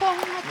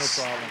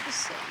problem.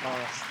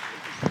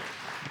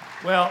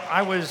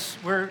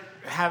 We're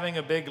having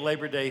a big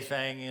Labor Day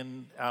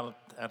thing out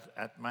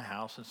at my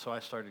house, and so I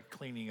started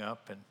cleaning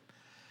up, and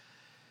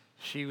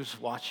she was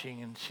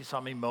watching, and she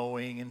saw me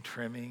mowing and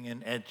trimming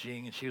and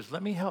edging, and she was,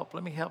 let me help.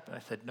 And I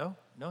said, no.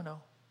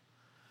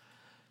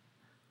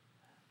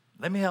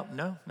 Let me help,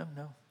 no.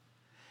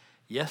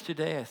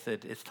 Yesterday, I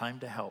said, it's time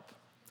to help.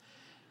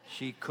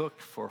 She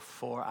cooked for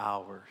 4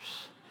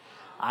 hours.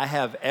 I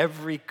have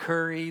every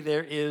curry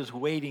there is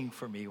waiting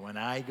for me when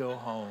I go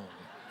home.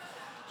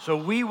 So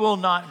we will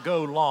not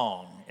go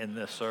long in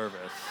this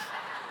service.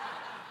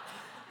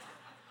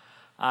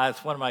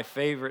 It's one of my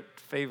favorite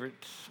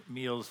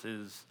meals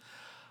is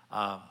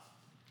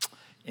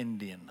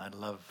Indian. I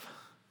love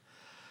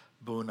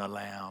bhuna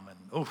lamb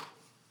and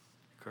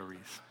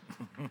curries.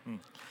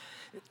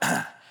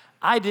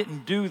 I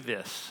didn't do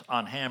this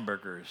on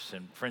hamburgers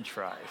and French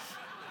fries.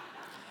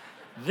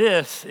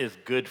 This is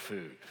good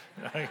food.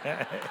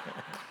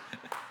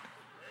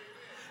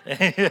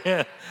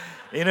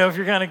 You know, if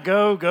you're going to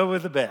go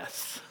with the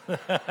best.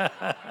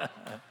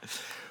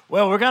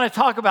 Well, we're going to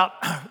talk about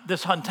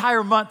this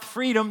entire month,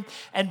 freedom,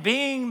 and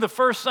being the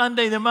first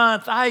Sunday of the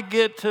month,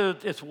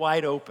 it's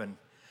wide open.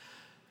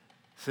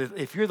 So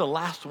if you're the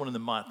last one of the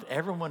month,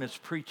 everyone has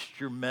preached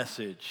your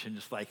message, and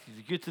it's like,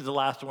 you get to the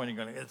last one, you're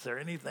going, is there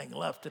anything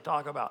left to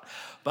talk about?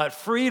 But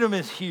freedom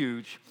is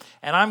huge,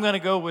 and I'm going to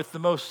go with the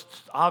most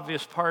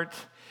obvious part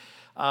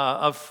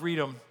of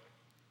freedom.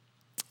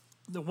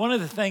 One of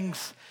the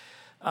things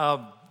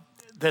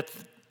that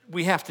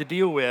we have to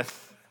deal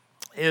with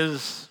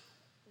is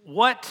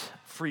what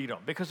freedom?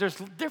 Because there's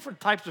different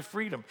types of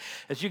freedom.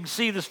 As you can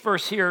see this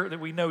verse here that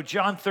we know,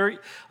 John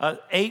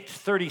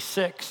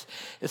 8:36,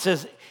 it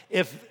says,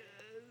 if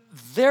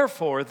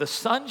therefore the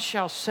Son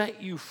shall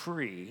set you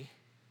free,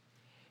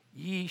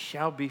 ye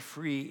shall be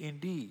free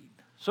indeed.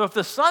 So if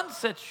the Son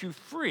sets you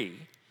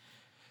free,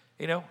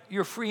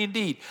 you're free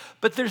indeed.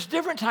 But there's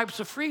different types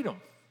of freedom.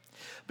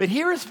 But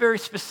here it's very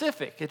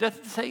specific. It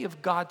doesn't say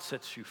if God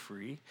sets you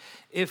free,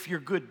 if your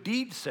good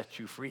deeds set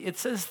you free. It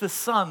says the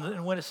Son,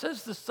 and when it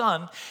says the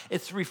Son,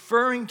 it's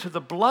referring to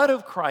the blood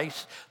of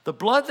Christ, the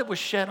blood that was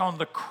shed on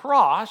the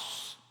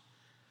cross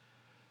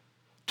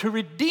to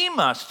redeem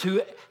us,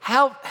 to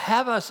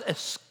have us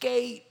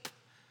escape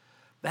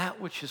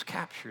that which has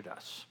captured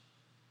us.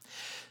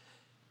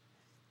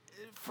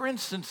 For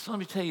instance, let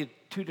me tell you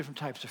two different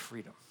types of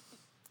freedom.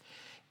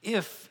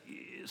 If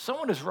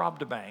someone has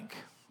robbed a bank,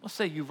 let's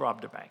say you've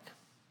robbed a bank,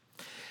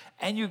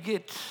 and you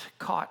get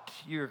caught,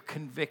 you're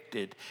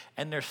convicted,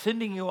 and they're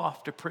sending you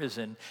off to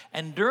prison,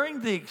 and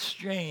during the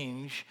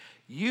exchange,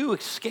 you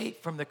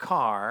escape from the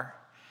car,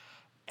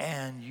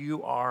 and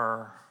you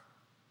are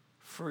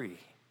free.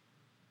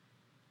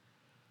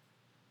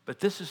 But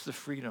this is the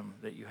freedom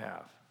that you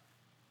have.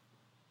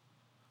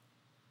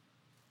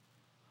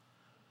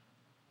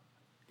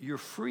 You're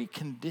free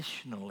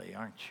conditionally,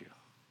 aren't you?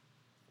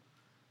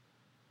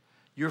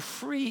 You're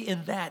free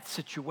in that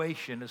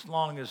situation as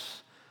long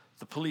as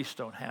the police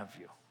don't have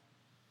you.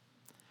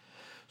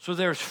 So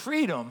there's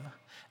freedom,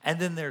 and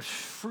then there's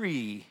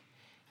free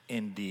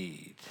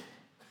indeed.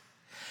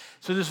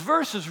 So this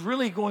verse is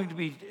really going to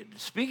be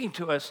speaking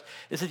to us.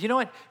 It says, you know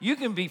what? You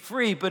can be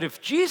free, but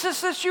if Jesus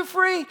sets you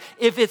free,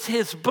 if it's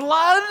his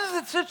blood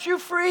that sets you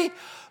free,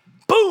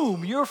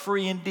 boom, you're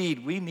free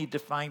indeed. We need to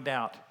find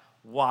out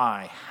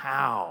why,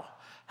 how.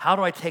 How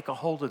do I take a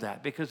hold of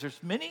that? Because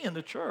there's many in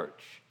the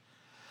church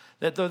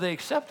that though they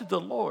accepted the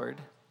Lord,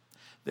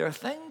 there are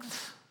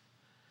things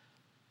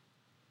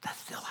that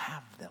still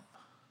have them.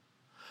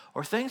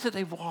 Or things that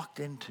they've walked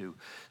into,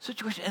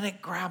 situations, and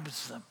it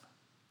grabs them.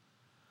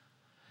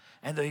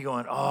 And they're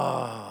going,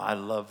 oh, I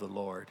love the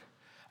Lord.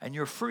 And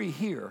you're free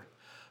here,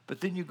 but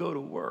then you go to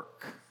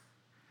work,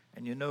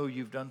 and you know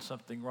you've done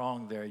something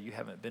wrong there. You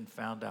haven't been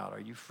found out.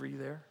 Are you free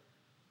there?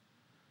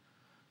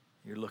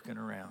 You're looking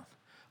around.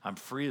 I'm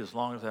free as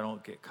long as I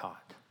don't get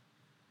caught.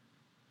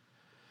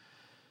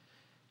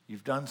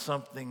 You've done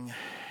something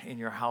in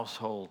your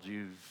household.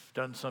 You've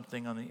done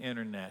something on the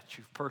internet.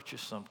 You've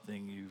purchased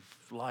something. You've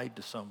lied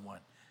to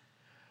someone.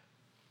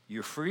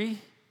 You're free?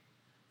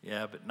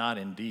 Yeah, but not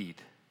indeed.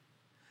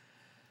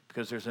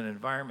 Because there's an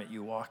environment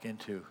you walk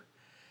into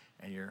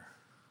and you're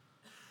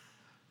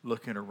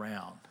looking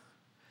around.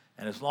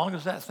 And as long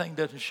as that thing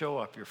doesn't show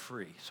up, you're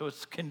free. So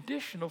it's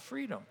conditional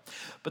freedom.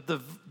 But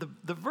the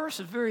verse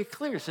is very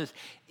clear. It says,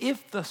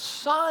 if the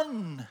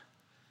Son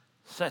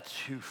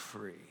sets you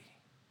free,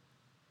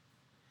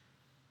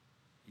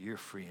 you're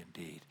free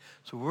indeed.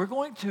 So we're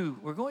going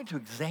to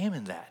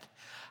examine that.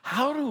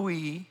 How do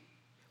we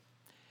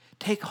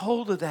take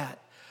hold of that?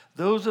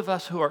 Those of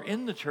us who are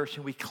in the church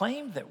and we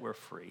claim that we're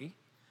free,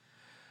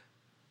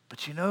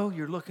 but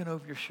you're looking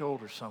over your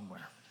shoulder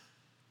somewhere.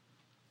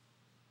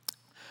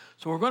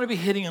 So we're going to be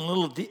hitting in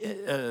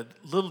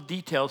little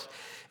details,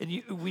 and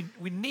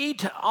we need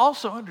to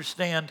also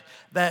understand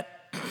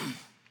that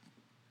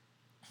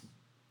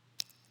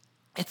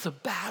it's a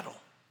battle.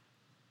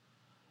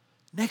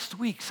 Next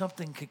week,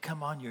 something could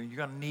come on you, and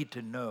you're going to need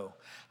to know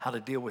how to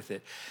deal with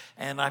it.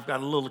 And I've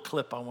got a little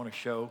clip I want to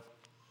show.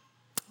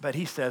 But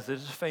he says,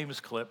 this is a famous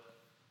clip.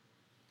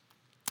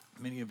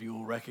 Many of you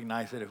will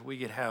recognize it. If we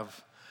could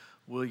have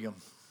William,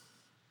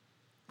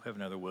 we have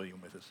another William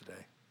with us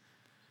today.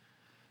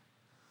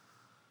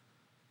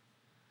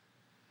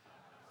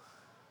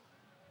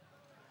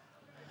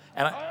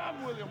 And I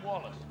am William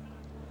Wallace.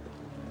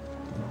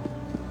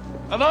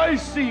 And I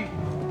see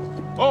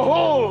a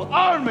whole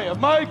army of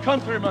my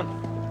countrymen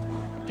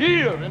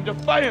here in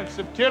defiance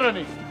of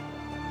tyranny.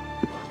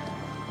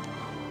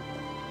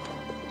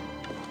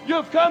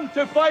 You've come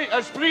to fight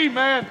as free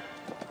men.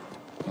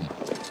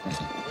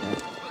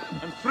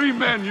 And free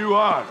men you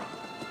are.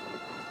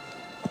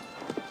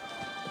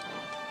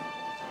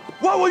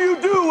 What will you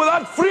do with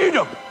that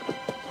freedom?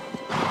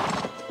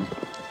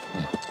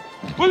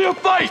 Will you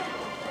fight?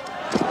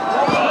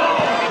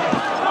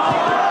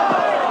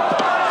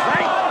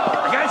 Fight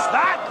against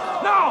that?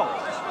 No!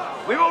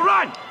 We will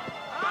run!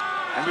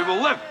 And we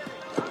will live.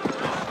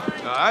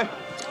 Aye.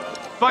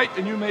 Fight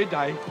and you may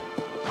die.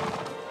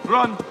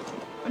 Run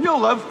and you'll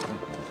live.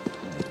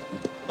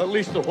 At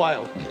least a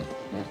while.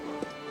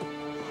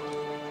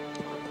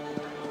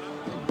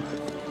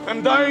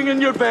 And dying in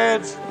your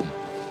beds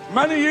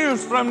many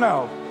years from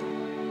now,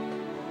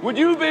 would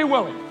you be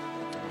willing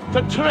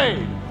to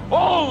trade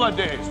all the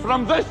days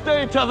from this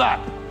day to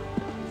that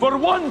for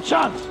one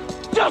chance,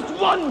 just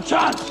one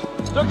chance,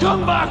 to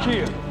come back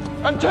here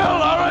and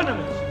tell our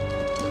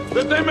enemies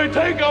that they may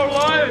take our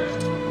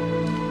lives,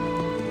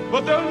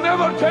 but they'll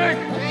never take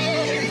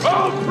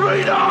our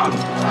freedom?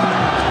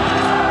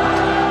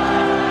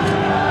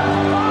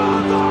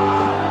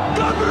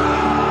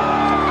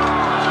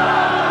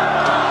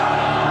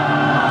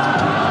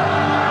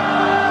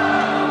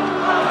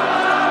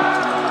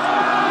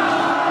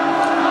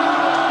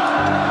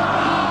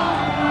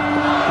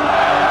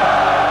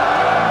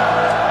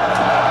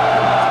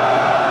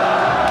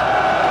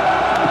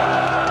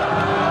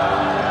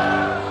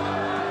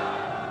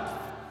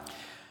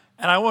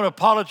 I want to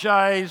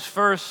apologize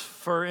first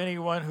for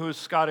anyone who is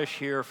Scottish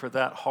here for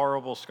that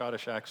horrible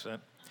Scottish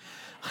accent.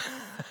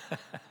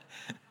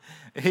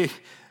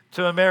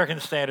 To American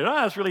standard,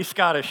 it's really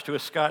Scottish to a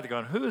Scot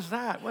going, who is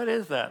that? What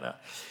is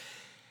that?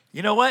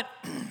 You know what?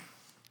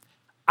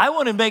 I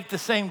want to make the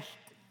same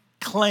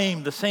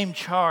claim, the same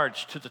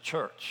charge to the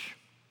church.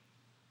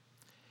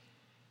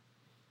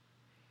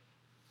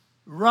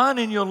 Run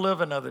and you'll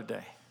live another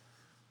day.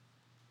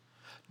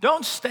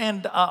 Don't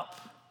stand up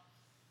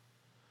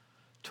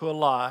to a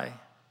lie,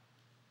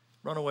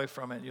 run away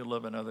from it, and you'll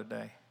live another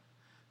day.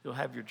 You'll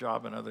have your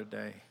job another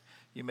day.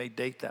 You may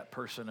date that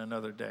person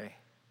another day.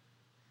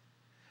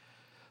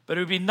 But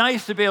it would be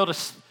nice to be able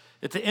to,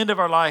 at the end of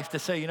our life, to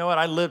say, you know what,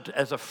 I lived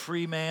as a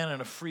free man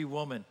and a free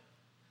woman.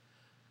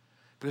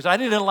 Because I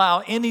didn't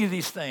allow any of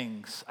these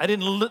things. I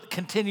didn't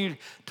continue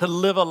to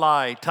live a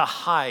lie, to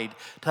hide,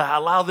 to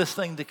allow this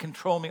thing to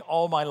control me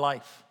all my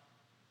life.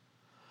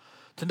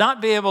 To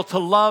not be able to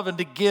love and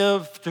to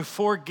give, to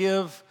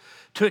forgive,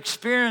 to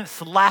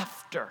experience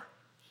laughter,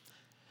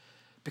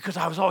 because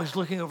I was always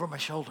looking over my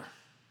shoulder.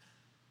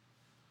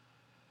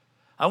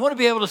 I want to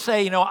be able to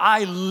say,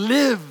 I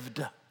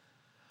lived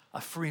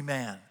a free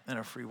man and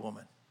a free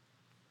woman.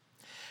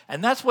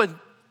 And that's what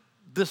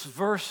this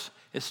verse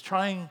is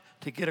trying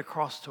to get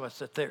across to us,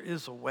 that there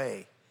is a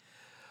way.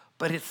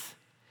 But it's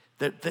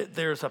that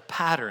there's a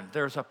pattern,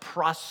 there's a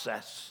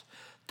process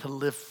to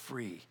live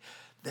free.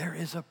 There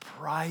is a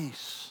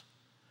price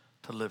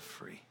to live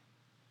free.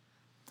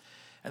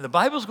 And the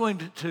Bible's going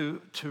to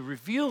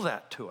reveal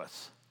that to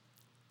us.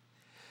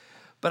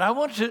 But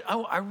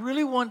I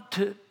really want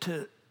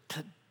to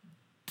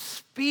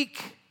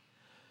speak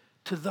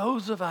to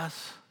those of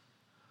us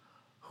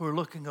who are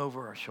looking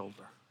over our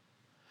shoulder.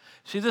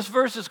 See, this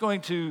verse is going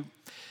to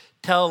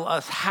tell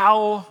us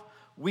how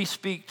we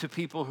speak to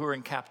people who are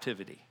in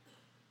captivity.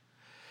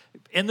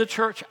 In the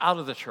church, out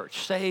of the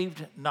church,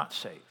 saved, not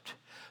saved.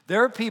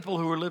 There are people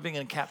who are living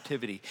in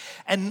captivity.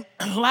 And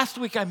last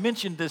week I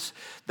mentioned this,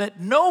 that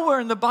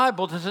nowhere in the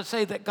Bible does it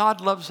say that God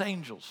loves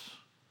angels.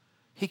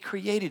 He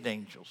created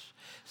angels.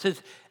 It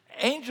says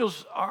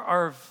angels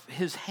are of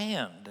his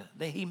hand.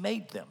 He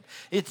made them.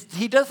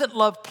 He doesn't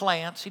love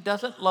plants. He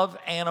doesn't love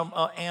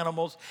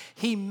animals.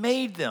 He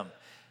made them.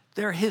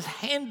 They're his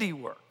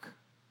handiwork.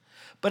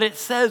 But it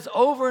says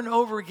over and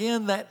over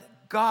again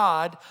that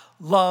God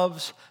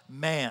loves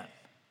man.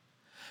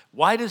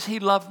 Why does he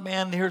love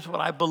man? Here's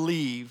what I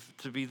believe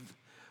to be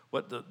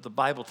what the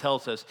Bible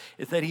tells us,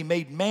 is that he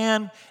made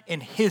man in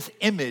his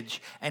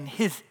image, and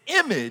his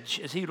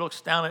image, as he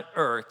looks down at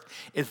earth,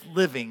 is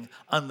living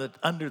under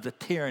the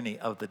tyranny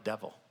of the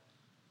devil.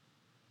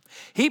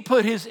 He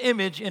put his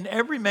image in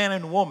every man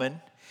and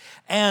woman,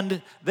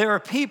 and there are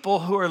people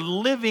who are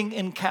living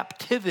in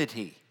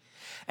captivity.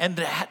 And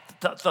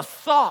the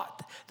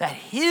thought that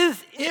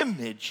his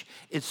image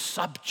is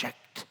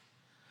subject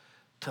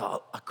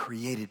to a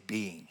created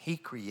being. He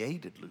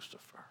created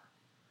Lucifer.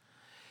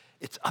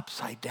 It's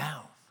upside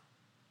down.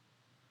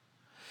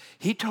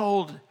 He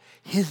told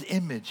his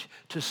image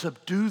to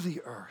subdue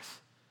the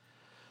earth,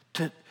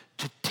 to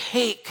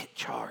take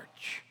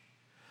charge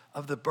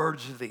of the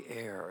birds of the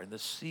air and the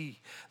sea,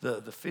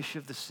 the fish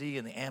of the sea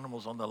and the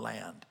animals on the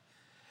land.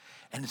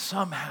 And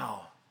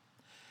somehow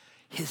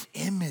his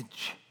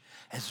image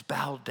has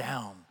bowed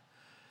down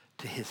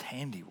to his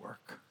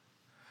handiwork.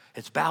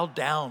 It's bowed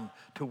down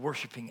to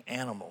worshiping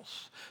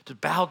animals, to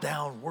bow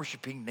down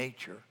worshiping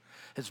nature.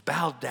 It's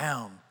bowed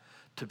down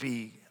to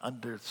be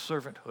under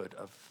servanthood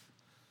of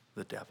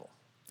the devil.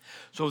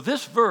 So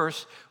this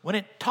verse,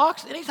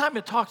 anytime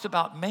it talks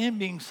about man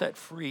being set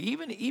free,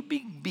 even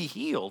be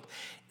healed,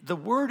 the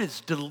word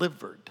is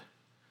delivered.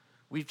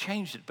 We've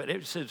changed it, but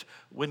it says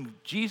when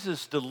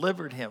Jesus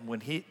delivered him,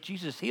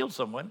 Jesus healed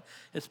someone,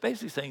 it's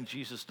basically saying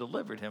Jesus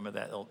delivered him of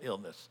that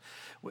illness.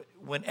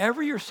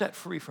 Whenever you're set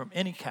free from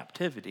any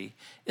captivity,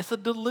 it's a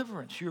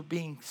deliverance. You're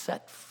being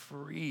set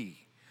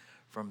free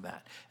from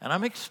that. And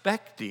I'm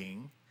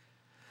expecting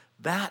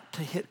that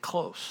to hit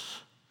close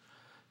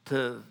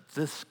to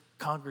this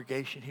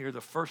congregation here,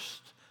 the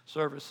first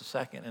service, the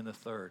second, and the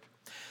third.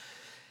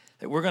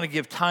 That we're going to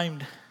give time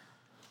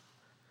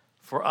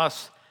for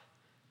us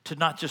to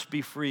not just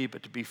be free,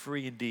 but to be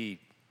free indeed.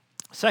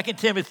 2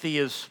 Timothy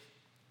is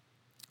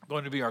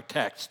going to be our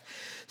text.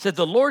 It said,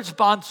 the Lord's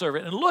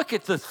bondservant, and look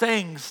at the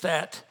things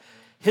that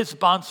his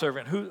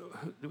bondservant,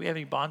 do we have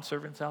any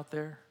bondservants out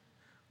there?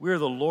 We are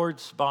the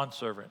Lord's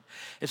bondservant.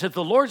 It said,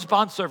 the Lord's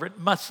bondservant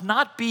must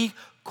not be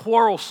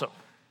quarrelsome,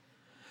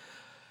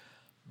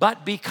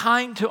 but be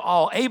kind to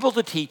all, able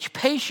to teach,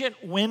 patient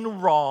when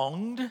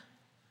wronged.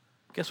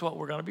 Guess what?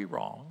 We're going to be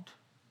wronged.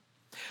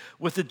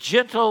 With the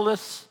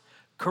gentleness,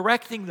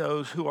 correcting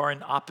those who are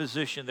in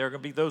opposition. There are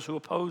going to be those who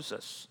oppose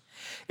us.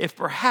 If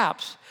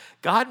perhaps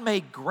God may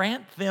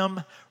grant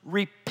them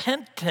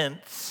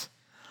repentance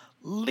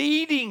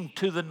leading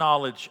to the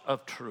knowledge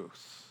of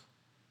truth.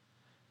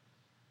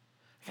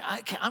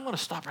 I'm going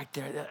to stop right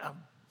there.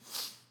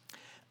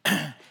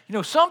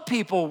 Some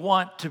people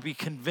want to be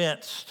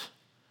convinced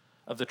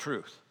of the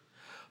truth.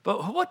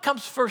 But what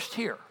comes first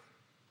here?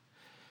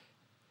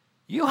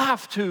 You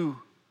have to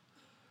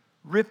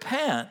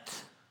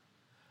repent,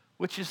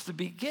 which is the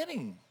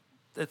beginning.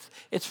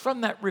 It's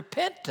from that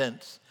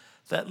repentance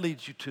that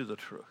leads you to the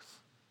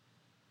truth.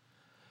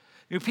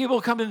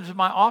 People come into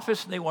my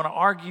office and they want to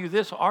argue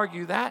this,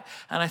 argue that.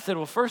 And I said,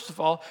 well, first of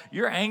all,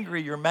 you're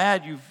angry, you're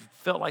mad, you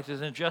felt like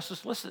there's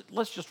injustice.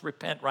 Let's just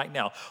repent right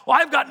now. Well,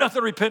 I've got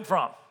nothing to repent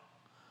from.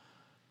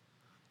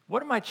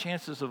 What are my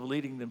chances of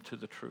leading them to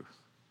the truth?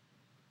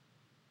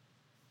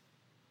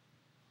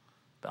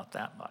 About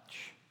that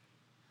much.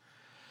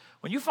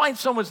 When you find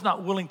someone's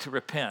not willing to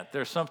repent,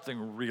 there's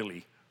something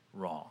really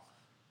wrong.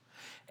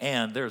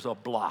 And there's a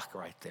block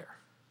right there.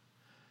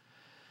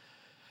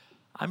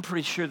 I'm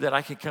pretty sure that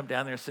I could come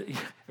down there and say,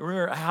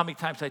 remember how many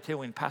times I tell you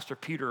when Pastor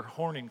Peter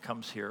Horning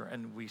comes here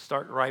and we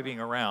start driving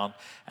around,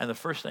 and the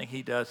first thing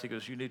he does, he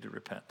goes, you need to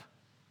repent.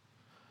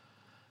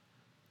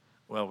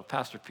 Well, with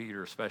Pastor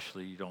Peter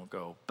especially, you don't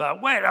go,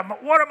 but wait,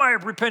 what am I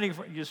repenting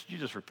for? You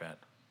just repent.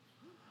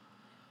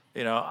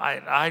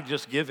 I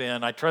just give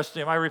in. I trust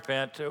him. I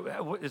repent.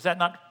 Is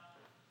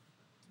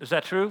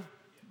that true?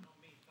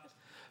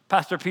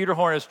 Pastor Peter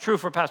Horn is true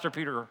for Pastor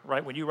Peter,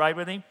 right? When you ride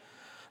with him,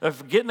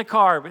 get in the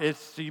car.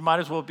 You might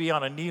as well be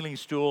on a kneeling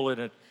stool,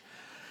 and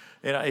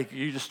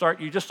you just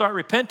start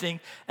repenting.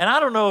 And I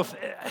don't know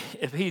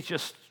if he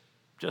just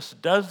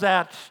does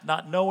that,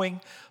 not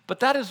knowing, but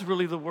that is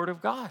really the Word of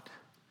God.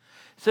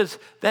 It says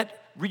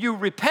that you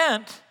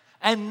repent,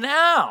 and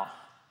now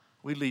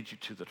we lead you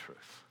to the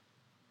truth.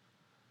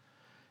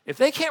 If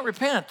they can't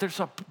repent, there's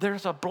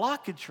a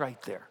blockage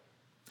right there.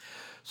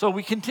 So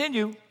we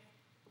continue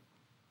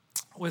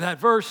with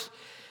that verse.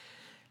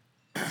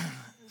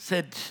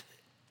 Said,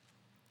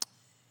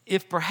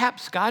 if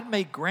perhaps God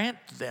may grant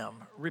them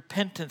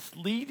repentance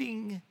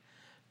leading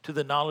to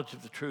the knowledge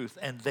of the truth,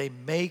 and they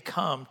may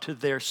come to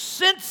their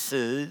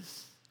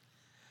senses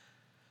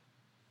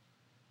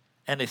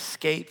and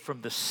escape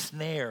from the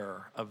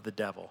snare of the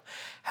devil,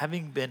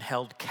 having been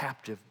held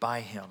captive by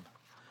him.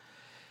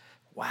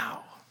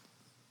 Wow.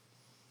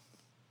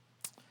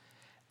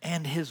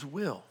 And his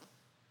will.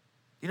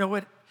 You know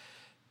what?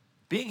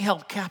 Being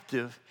held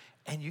captive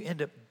and you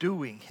end up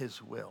doing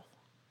his will.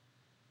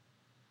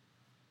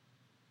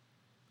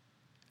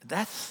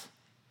 That's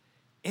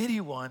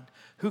anyone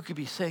who could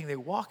be saying they're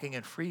walking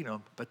in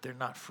freedom, but they're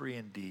not free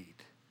indeed.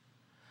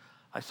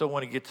 I still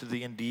want to get to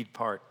the indeed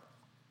part.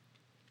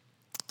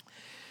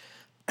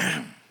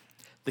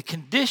 The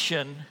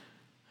condition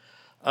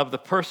of the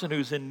person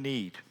who's in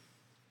need.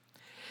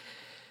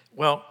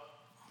 Well,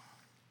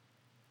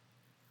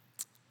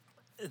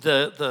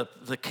 the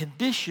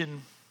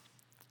condition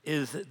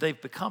is that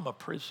they've become a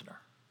prisoner.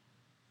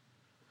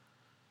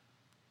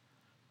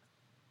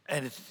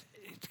 And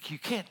you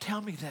can't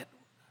tell me that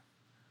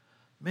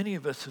many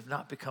of us have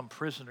not become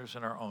prisoners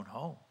in our own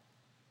home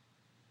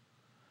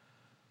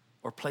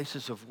or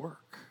places of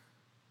work.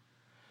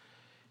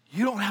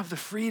 You don't have the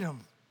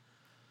freedom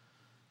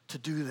to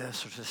do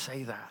this or to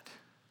say that.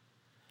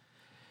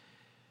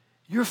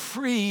 You're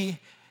free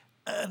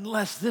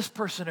unless this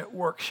person at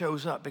work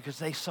shows up because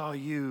they saw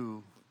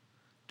you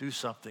do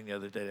something the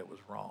other day that was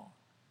wrong.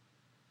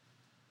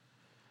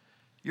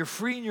 You're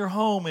free in your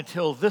home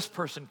until this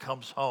person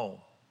comes home.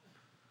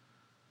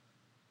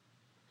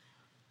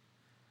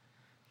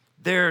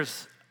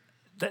 That's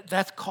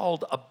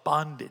called a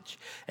bondage.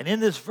 And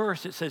in this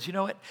verse it says, you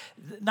know what?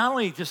 Not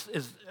only just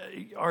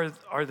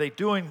are they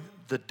doing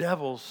the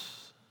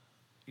devil's,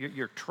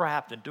 you're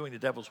trapped and doing the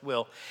devil's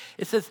will.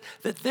 It says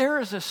that there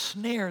is a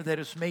snare that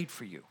is made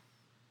for you.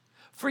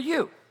 For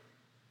you.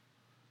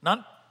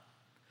 Not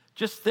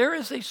just there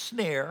is a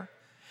snare.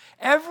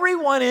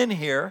 Everyone in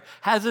here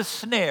has a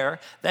snare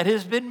that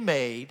has been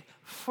made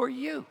for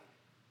you.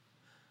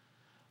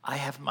 I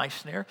have my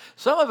snare.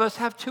 Some of us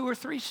have 2 or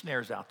 3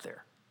 snares out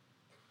there.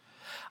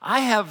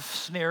 I have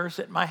snares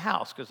at my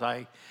house because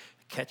I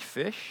catch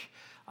fish.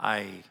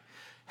 I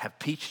have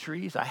peach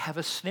trees. I have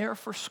a snare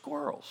for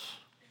squirrels.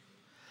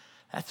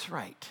 That's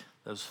right.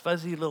 Those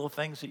fuzzy little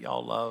things that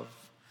y'all love.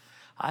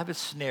 I have a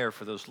snare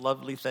for those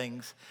lovely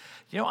things.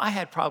 You know, I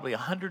had probably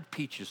 100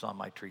 peaches on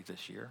my tree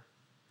this year.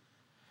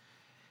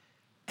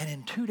 And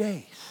in 2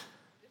 days,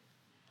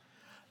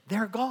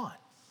 they're gone.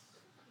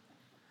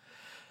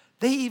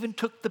 They even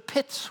took the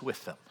pits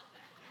with them.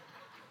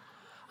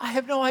 I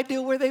have no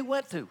idea where they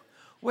went to.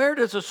 Where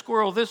does a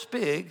squirrel this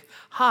big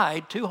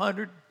hide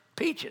 200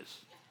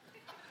 peaches?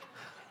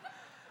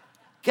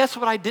 Guess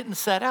what I didn't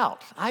set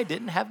out? I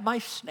didn't have my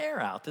snare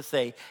out to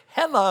say,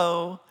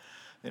 hello.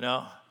 You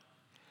know,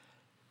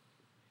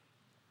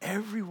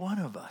 every one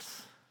of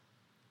us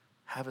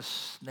have a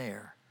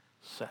snare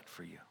set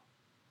for you.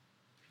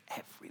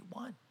 Every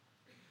one.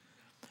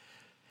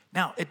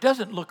 Now, it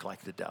doesn't look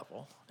like the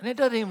devil, and it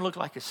doesn't even look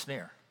like a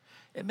snare.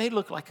 It may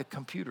look like a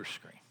computer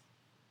screen,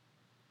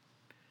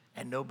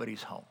 and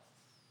nobody's home.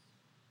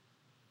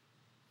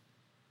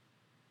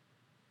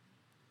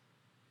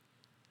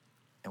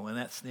 And when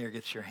that snare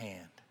gets your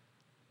hand,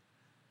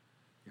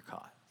 you're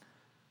caught.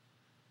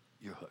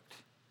 You're hooked.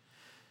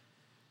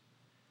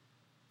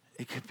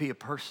 It could be a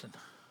person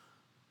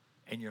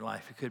in your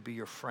life. It could be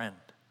your friend.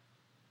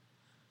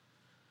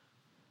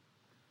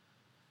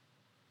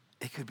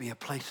 It could be a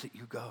place that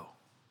you go.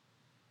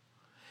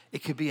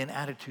 It could be an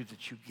attitude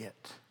that you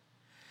get.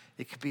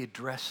 It could be a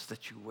dress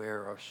that you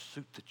wear or a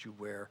suit that you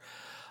wear,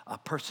 a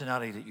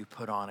personality that you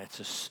put on. It's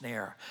a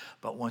snare.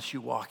 But once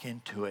you walk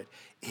into it,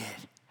 it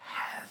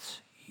has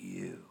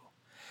you.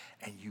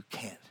 And you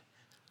can't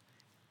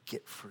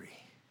get free.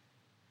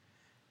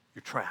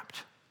 You're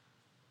trapped.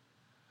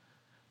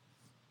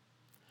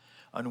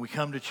 And we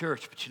come to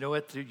church, but you know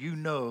what? You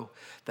know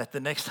that the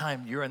next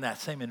time you're in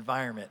that same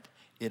environment,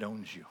 it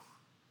owns you.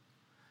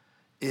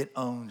 It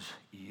owns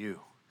you.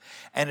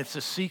 And it's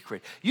a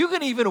secret. You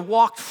can even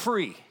walk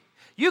free.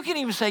 You can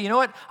even say, you know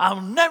what?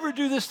 I'll never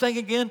do this thing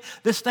again.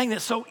 This thing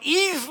that so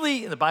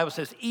easily, and the Bible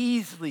says,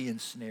 easily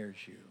ensnares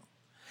you.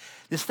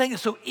 This thing that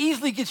so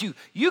easily gets you.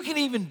 You can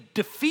even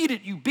defeat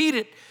it. You beat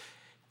it.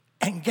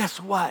 And guess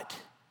what?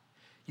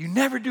 You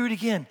never do it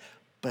again.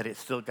 But it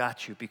still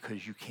got you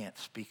because you can't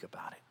speak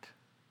about it.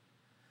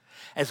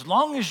 As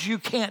long as you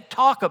can't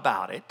talk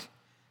about it,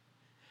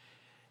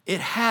 it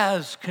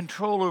has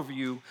control over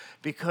you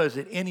because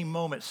at any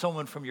moment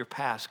someone from your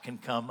past can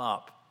come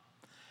up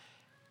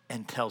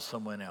and tell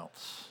someone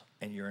else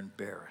and you're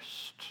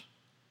embarrassed.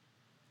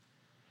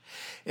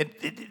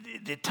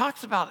 It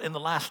talks about in the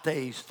last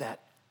days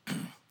that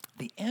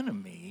the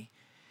enemy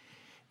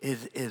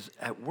is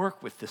at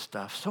work with this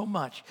stuff so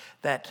much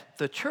that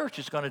the church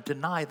is going to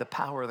deny the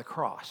power of the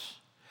cross.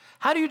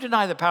 How do you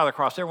deny the power of the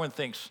cross? Everyone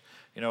thinks,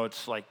 you know,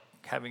 it's like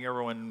having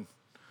everyone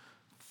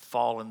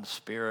fall in the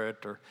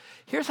spirit. Or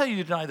here's how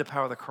you deny the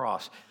power of the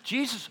cross.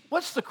 Jesus,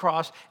 what's the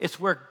cross? It's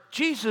where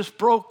Jesus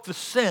broke the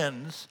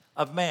sins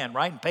of man,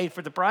 right? And paid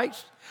for the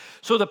price.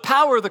 So the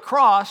power of the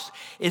cross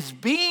is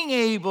being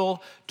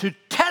able to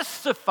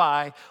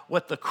testify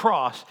what the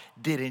cross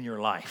did in your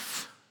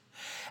life.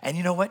 And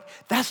you know what?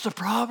 That's the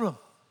problem.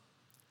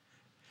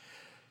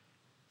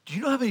 Do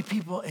you know how many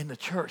people in the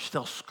church,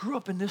 they'll screw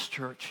up in this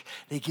church,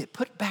 they get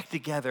put back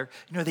together,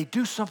 you know, they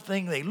do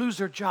something, they lose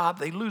their job,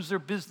 they lose their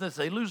business,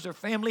 they lose their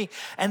family,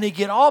 and they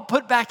get all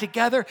put back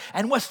together,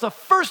 and what's the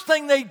first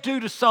thing they do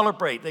to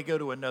celebrate? They go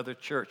to another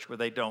church where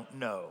they don't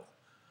know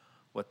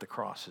what the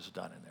cross has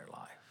done in their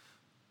life.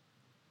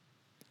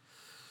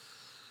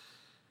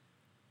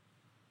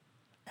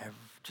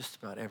 Just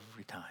about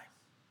every time.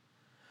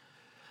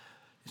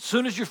 As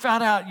soon as you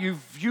found out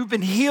you've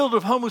been healed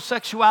of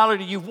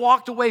homosexuality, you've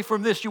walked away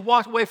from this, you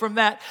walked away from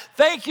that.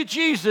 Thank you,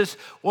 Jesus.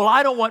 Well,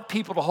 I don't want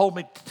people to hold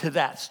me to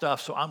that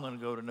stuff, so I'm going to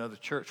go to another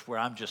church where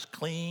I'm just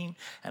clean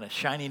and a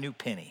shiny new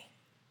penny.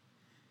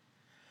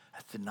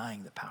 That's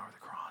denying the power of the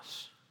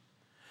cross.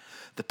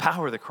 The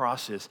power of the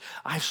cross is,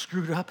 I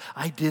screwed up,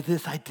 I did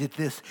this,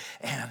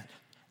 and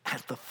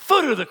at the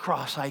foot of the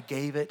cross I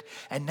gave it,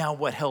 and now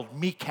what held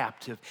me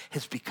captive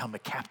has become a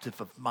captive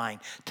of mine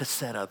to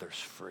set others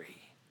free.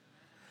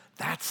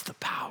 That's the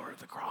power of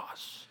the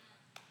cross.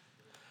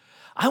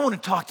 I want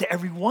to talk to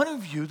every one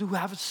of you who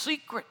have a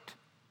secret.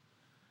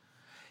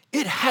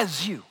 It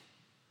has you.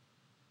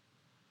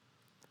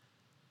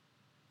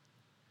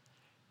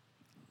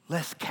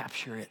 Let's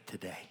capture it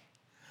today.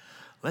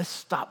 Let's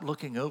stop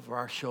looking over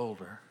our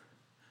shoulder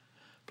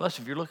Plus,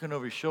 if you're looking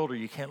over your shoulder,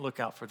 you can't look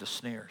out for the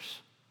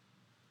snares.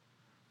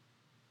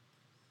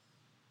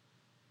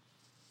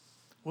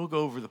 We'll go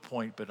over the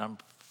point, but I'm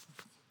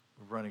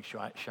running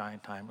shy in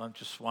time.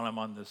 While I'm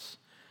on this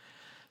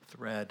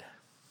thread,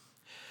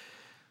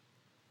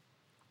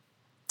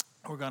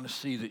 we're going to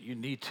see that you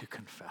need to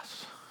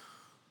confess.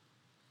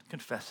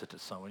 Confess it to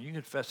someone. You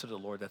can confess it to the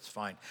Lord, that's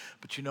fine.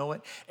 But you know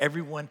what?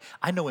 Everyone,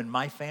 I know in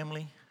my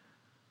family,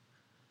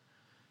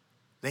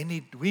 we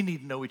need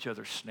to know each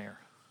other's snare.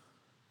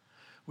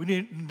 We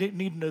need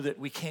to know that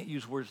we can't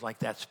use words like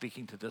that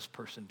speaking to this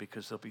person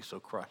because they'll be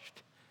so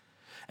crushed.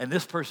 And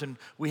this person,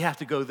 we have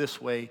to go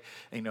this way,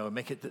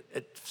 make it.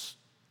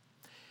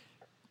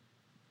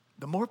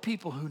 The more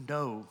people who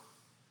know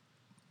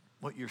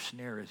what your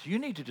snare is, you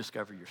need to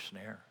discover your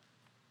snare.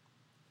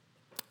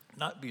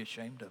 Not be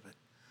ashamed of it.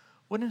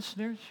 What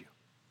ensnares you?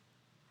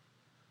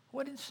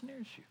 What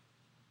ensnares you?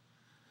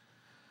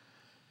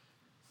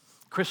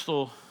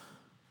 Crystal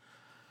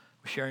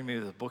was sharing me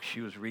with a book she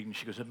was reading.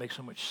 She goes, it makes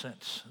so much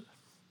sense.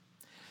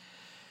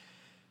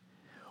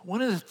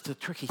 One of the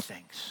tricky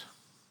things,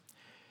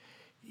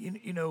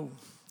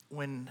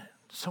 when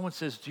someone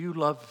says, do you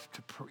love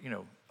to,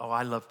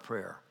 I love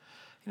prayer.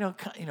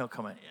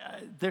 Come on.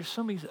 There's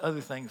so many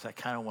other things I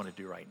kind of want to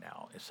do right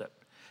now, except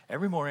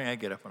every morning I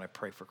get up and I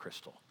pray for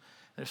Crystal.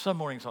 There's some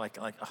mornings I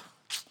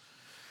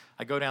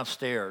go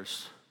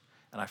downstairs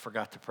and I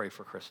forgot to pray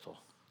for Crystal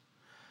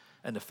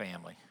and the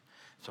family.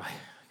 So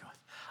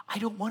I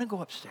don't want to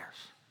go upstairs.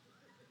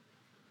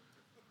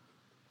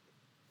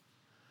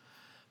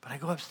 But I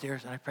go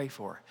upstairs and I pray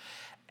for her.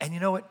 And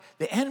you know what?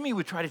 The enemy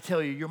would try to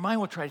tell you, your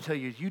mind will try to tell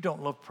you, you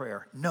don't love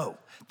prayer. No,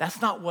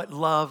 that's not what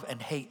love and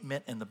hate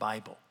meant in the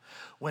Bible.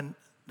 When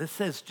it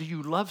says, do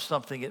you love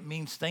something, it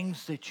means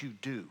things that you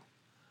do.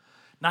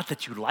 Not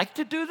that you like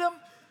to do them,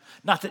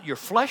 not that your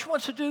flesh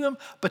wants to do them,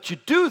 but you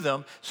do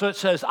them. So it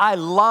says, I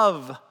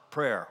love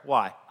prayer.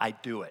 Why? I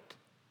do it.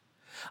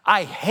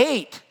 I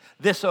hate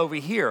this over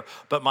here,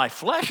 but my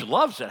flesh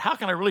loves it. How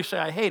can I really say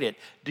I hate it?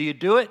 Do you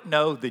do it?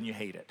 No, then you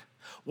hate it.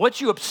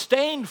 What you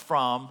abstain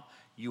from,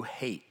 you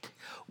hate.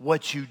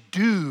 What you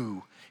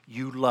do,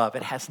 you love.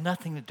 It has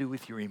nothing to do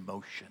with your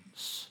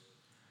emotions.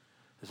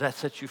 Does that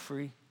set you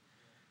free?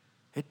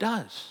 It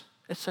does.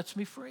 It sets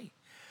me free.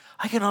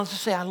 I can honestly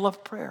say I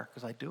love prayer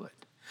because I do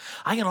it.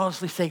 I can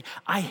honestly say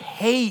I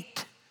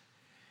hate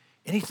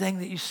anything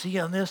that you see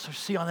on this or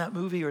see on that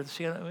movie or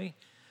see on that movie.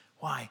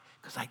 Why?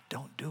 Because I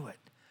don't do it.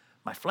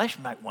 My flesh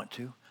might want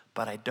to,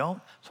 but I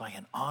don't, so I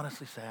can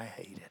honestly say I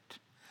hate it.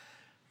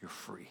 You're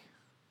free.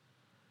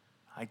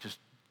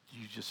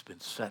 You've just been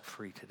set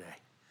free today.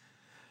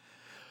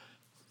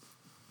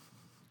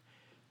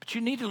 But you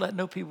need to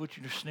know people what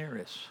your snare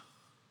is.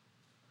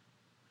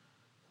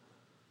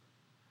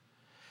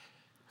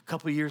 A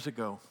couple of years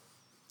ago,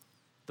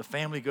 the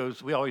family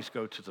we always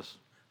go to the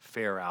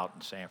fair out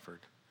in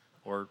Sanford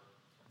or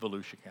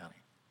Volusia County.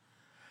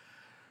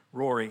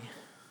 Rory,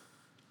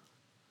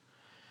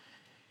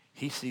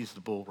 he sees the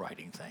bull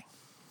riding thing.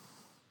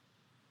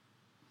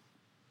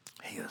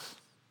 He goes,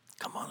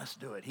 come on, let's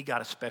do it. He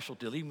got a special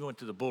deal. He even went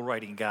to the bull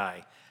riding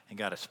guy and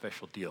got a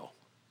special deal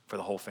for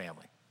the whole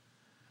family.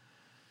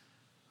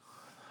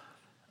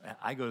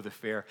 I go to the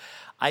fair.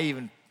 We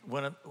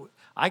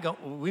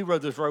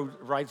rode this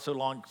ride so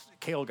long,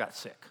 Cale got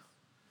sick.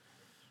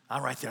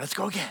 I'm right there. Let's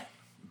go again.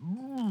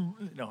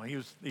 No, he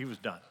was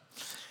done.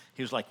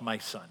 He was like my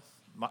son.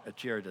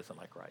 Jared doesn't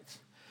like rides.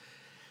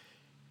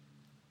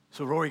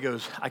 So Rory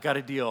goes, I got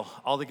a deal.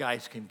 All the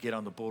guys can get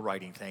on the bull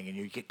riding thing, and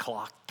you get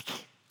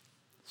clocked.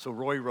 So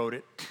Roy rode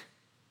it.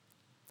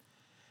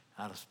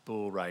 Out of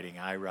bull riding,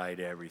 I ride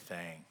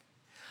everything.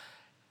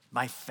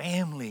 My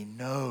family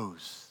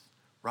knows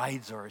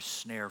rides are a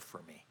snare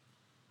for me.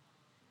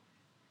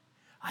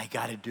 I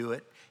got to do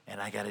it, and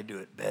I got to do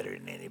it better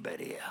than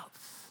anybody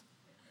else.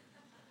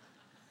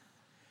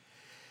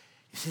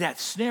 You see, that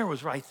snare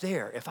was right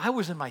there. If I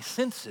was in my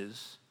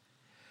senses,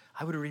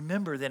 I would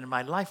remember that in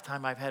my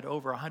lifetime I've had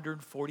over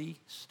 140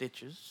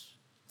 stitches,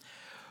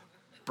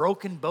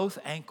 broken both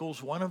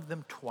ankles, one of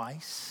them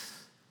twice,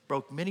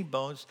 broke many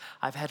bones.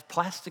 I've had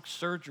plastic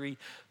surgery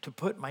to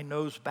put my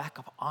nose back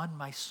up on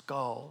my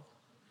skull.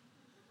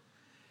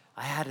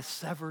 I had a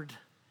severed,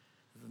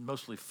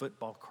 mostly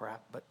football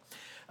crap, but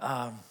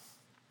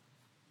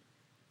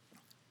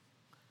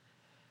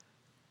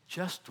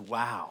just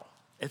wow.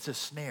 It's a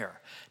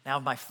snare. Now,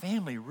 if my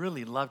family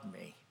really loved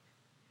me,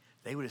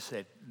 they would have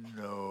said,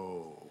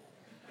 no.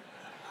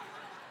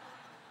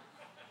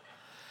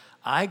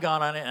 I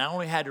got on it, and I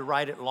only had to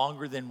ride it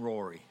longer than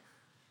Rory,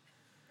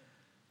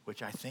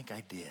 which I think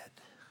I did.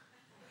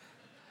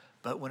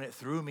 But when it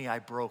threw me, I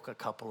broke a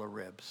couple of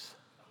ribs.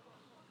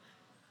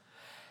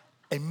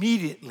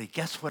 Immediately,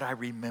 guess what I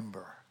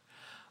remember?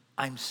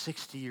 I'm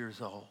 60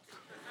 years old.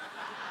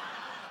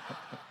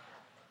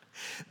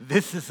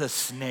 This is a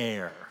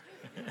snare.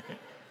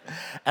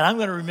 And I'm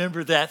going to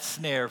remember that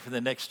snare for the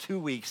next 2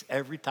 weeks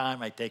every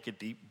time I take a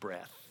deep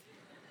breath.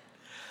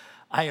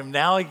 I am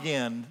now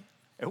again,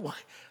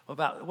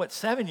 about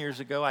 7 years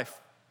ago, I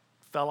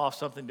fell off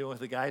something doing with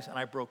the guys, and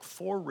I broke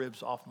 4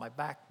 ribs off my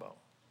backbone.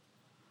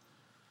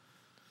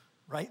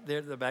 Right there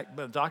at the back.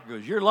 The doctor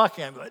goes, "You're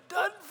lucky." I'm going, "It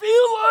doesn't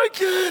feel like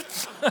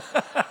it."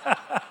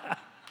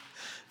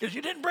 Because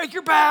you didn't break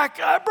your back.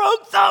 I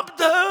broke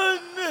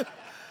something.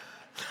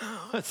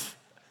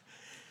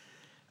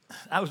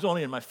 I was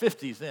only in my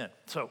 50s then.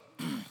 So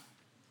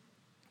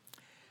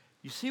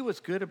you see what's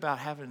good about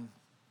having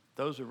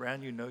those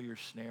around you know your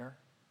snare?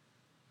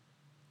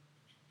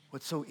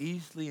 What so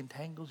easily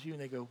entangles you,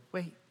 and they go,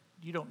 "Wait,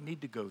 you don't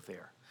need to go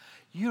there.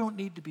 You don't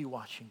need to be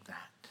watching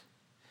that.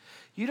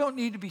 You don't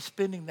need to be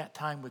spending that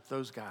time with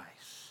those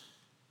guys."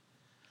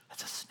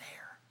 That's a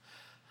snare.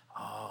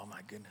 Oh,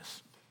 my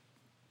goodness.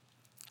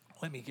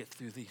 Let me get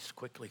through these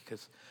quickly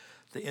because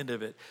the end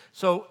of it.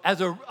 So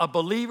as a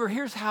believer,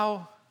 here's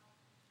how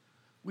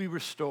we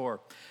restore.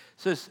 It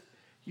says,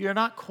 you're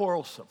not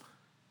quarrelsome.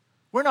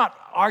 We're not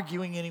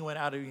arguing anyone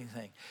out of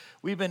anything.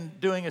 We've been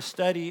doing a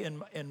study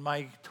in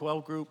my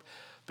 12 group.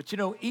 But,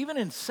 even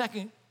in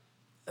 2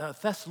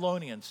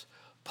 Thessalonians,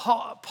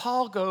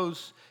 Paul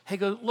goes,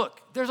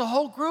 look, there's a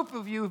whole group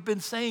of you who've been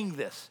saying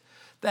this,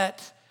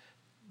 that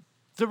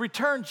the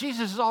return,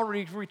 Jesus has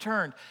already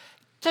returned.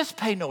 Just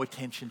pay no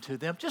attention to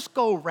them. Just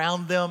go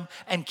around them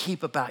and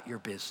keep about your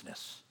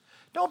business.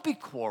 Don't be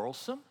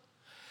quarrelsome.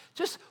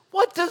 Just,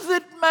 what does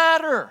it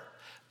matter?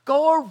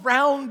 Go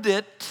around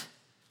it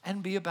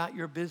and be about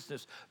your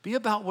business. Be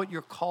about what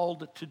you're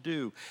called to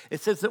do.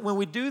 It says that when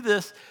we do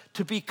this,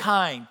 to be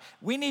kind,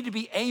 we need to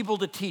be able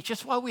to teach.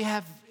 That's why we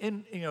have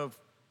in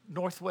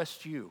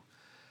Northwest U,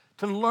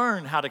 to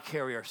learn how to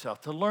carry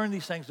ourselves, to learn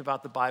these things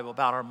about the Bible,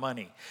 about our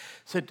money.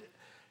 So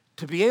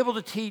to be able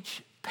to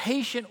teach,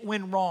 patient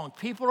when wrong.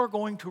 People are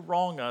going to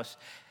wrong us,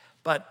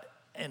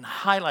 and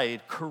highlighted,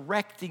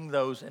 correcting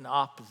those in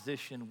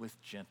opposition with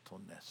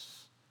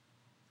gentleness.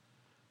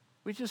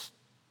 We just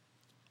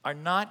are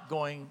not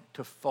going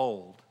to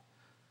fold,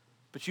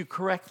 but you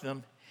correct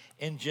them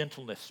in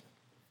gentleness.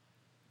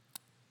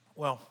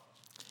 Well,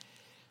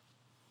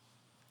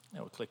 now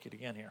we'll click it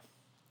again here.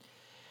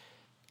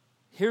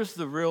 Here's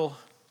the real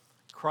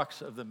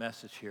crux of the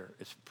message here.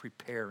 It's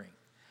preparing.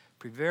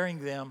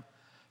 Preparing them,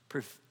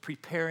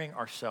 preparing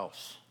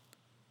ourselves.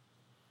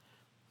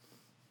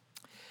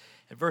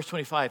 In verse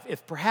 25,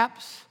 if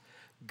perhaps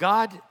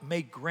God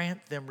may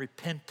grant them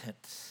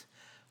repentance,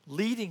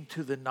 leading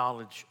to the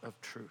knowledge of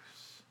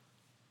truth,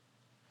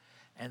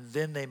 and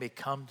then they may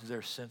come to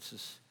their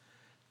senses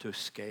to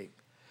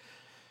escape.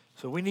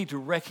 So we need to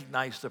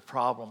recognize the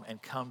problem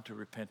and come to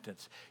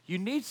repentance. You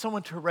need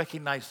someone to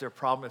recognize their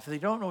problem. If they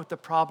don't know what the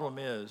problem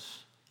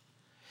is,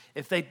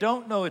 if they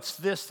don't know it's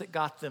this that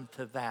got them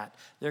to that,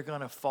 they're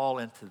going to fall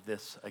into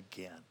this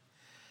again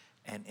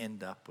and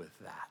end up with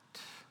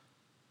that.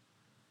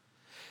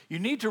 You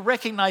need to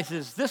recognize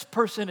it's this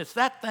person, it's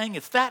that thing,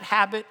 it's that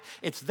habit,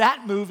 it's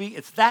that movie,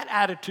 it's that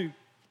attitude,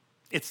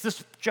 it's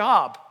this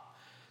job.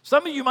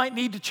 Some of you might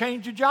need to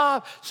change your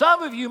job.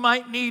 Some of you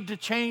might need to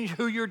change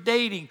who you're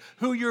dating,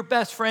 who your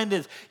best friend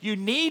is. You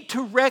need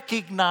to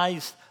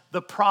recognize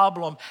the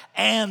problem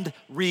and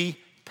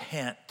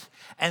repent.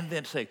 And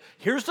then say,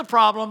 here's the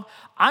problem.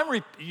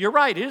 You're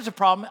right, it is a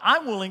problem.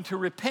 I'm willing to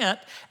repent.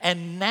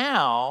 And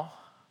now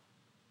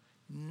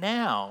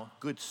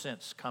good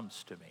sense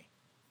comes to me.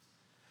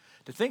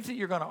 To think that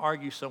you're going to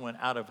argue someone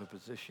out of a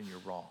position, you're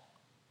wrong.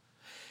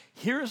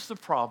 Here's the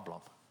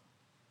problem.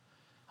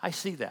 I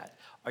see that.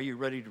 Are you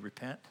ready to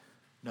repent?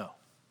 No.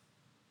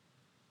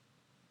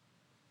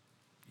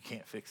 You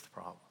can't fix the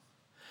problem.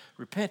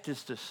 Repent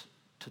is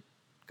to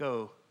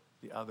go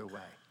the other way.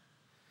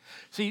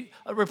 See,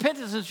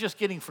 repentance is just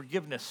getting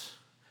forgiveness.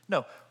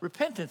 No,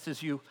 repentance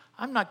is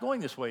I'm not going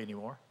this way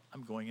anymore.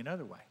 I'm going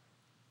another way.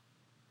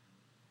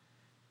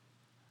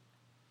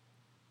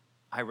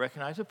 I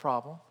recognize a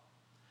problem,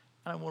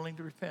 and I'm willing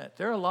to repent.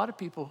 There are a lot of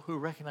people who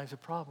recognize a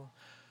problem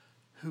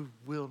who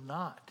will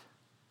not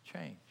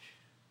change.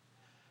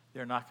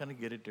 They're not going to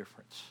get a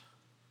difference.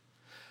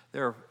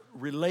 There are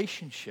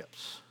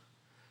relationships.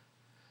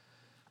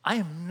 I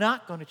am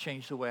not going to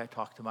change the way I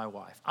talk to my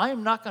wife. I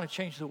am not going to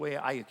change the way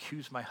I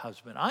accuse my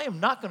husband. I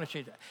am not going to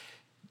change that.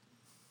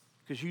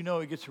 Because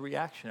it gets a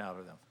reaction out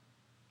of them.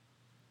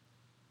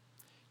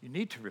 You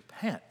need to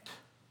repent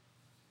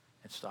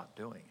and stop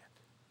doing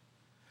it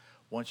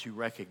once you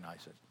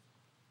recognize it.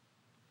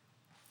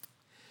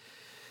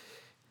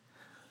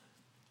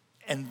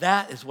 And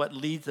that is what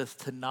leads us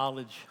to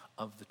knowledge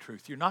of the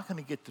truth. You're not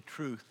going to get the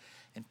truth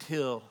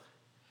until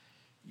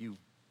you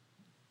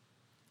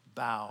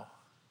bow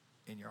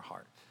in your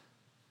heart.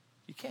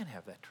 You can't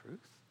have that truth.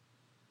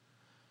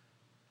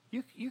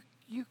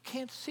 You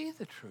can't see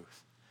the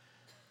truth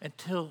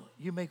until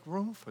you make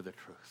room for the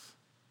truth.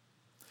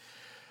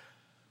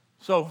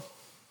 So,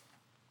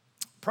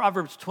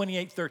 Proverbs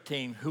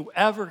 28:13,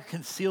 whoever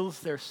conceals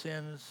their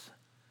sins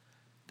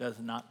does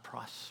not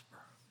prosper.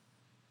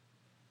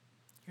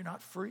 You're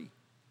not free.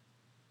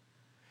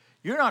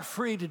 You're not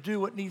free to do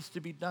what needs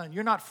to be done.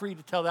 You're not free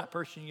to tell that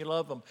person you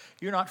love them.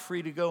 You're not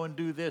free to go and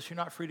do this. You're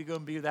not free to go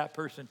and be that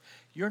person.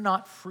 You're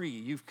not free.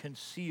 You've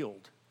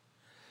concealed.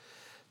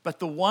 But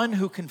the one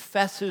who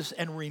confesses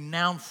and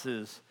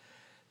renounces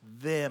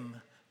they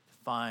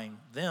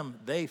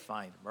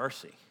find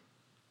mercy.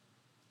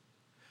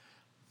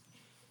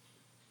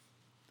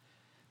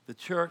 The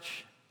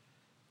church,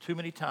 too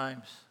many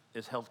times,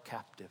 is held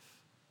captive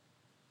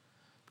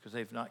because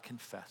they've not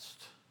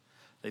confessed.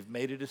 They've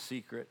made it a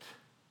secret,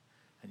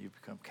 and you've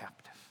become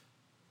captive.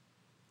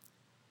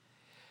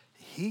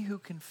 He who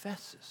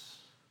confesses,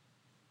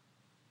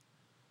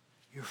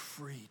 you're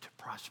free to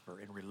prosper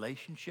in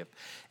relationship.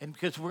 And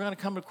because we're going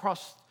to come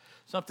across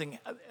something.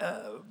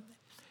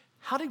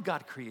 How did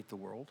God create the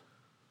world,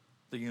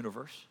 the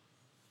universe?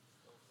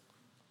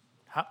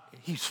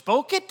 He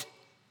spoke it?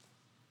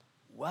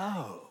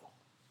 Whoa.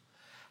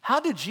 How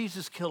did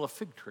Jesus kill a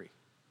fig tree?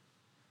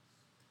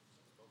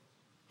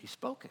 He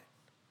spoke it.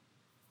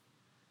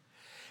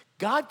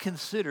 God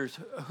considers,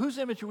 whose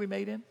image are we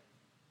made in?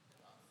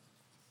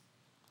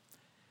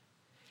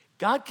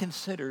 God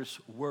considers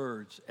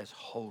words as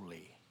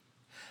holy.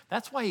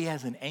 That's why he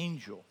has an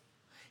angel.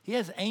 He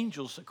has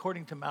angels,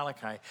 according to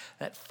Malachi,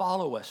 that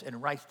follow us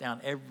and write down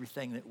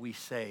everything that we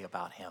say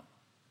about him.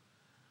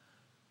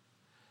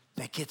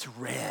 That gets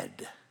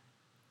read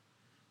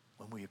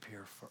when we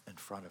appear in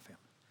front of him.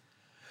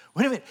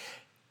 Wait a minute.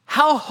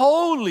 How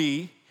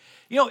holy,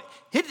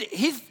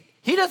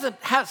 he doesn't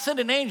send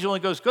an angel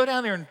and goes, go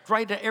down there and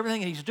write down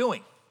everything he's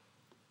doing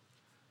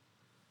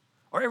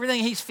or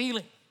everything he's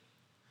feeling.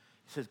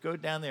 He says, go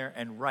down there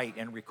and write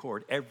and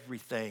record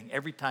everything.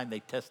 Every time they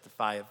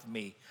testify of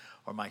me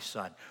or my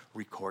son,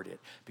 record it.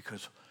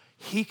 Because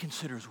he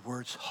considers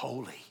words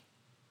holy.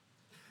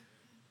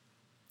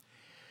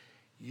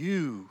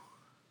 You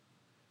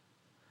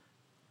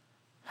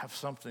have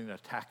something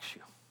that attacks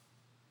you.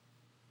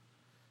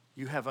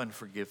 You have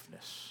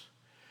unforgiveness.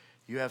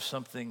 You have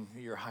something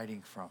you're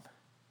hiding from.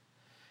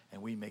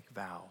 And we make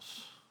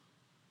vows.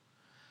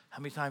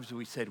 How many times have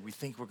we said we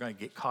think we're going to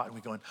get caught and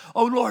we're going,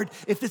 oh Lord,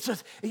 if this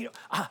is,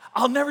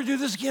 I'll never do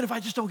this again if I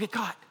just don't get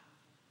caught.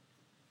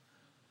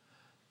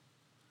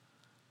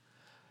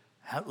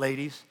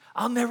 Ladies,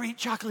 I'll never eat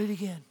chocolate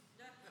again.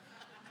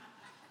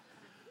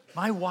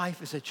 My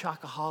wife is a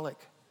chocoholic.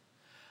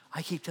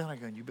 I keep telling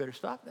her, going, you better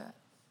stop that.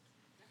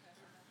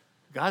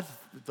 God,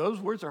 those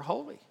words are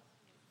holy.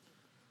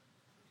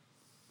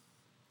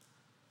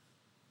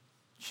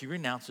 She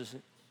renounces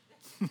it.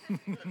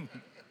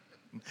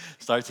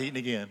 Starts eating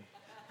again.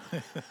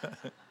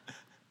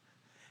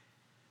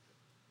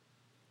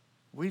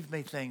 We've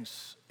made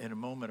things in a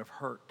moment of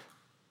hurt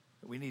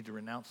that we need to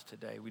renounce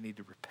today. We need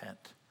to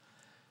repent.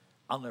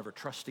 I'll never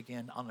trust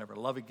again. I'll never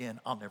love again.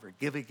 I'll never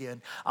give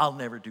again. I'll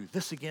never do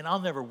this again.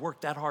 I'll never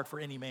work that hard for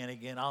any man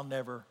again. I'll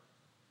never.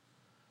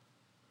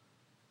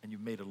 And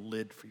you've made a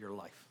lid for your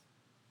life.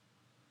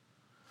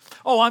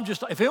 Oh,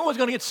 if anyone's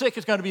going to get sick,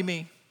 it's going to be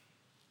me.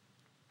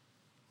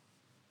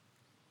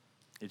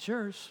 It's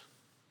yours.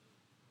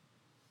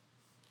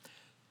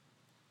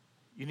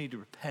 You need to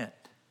repent.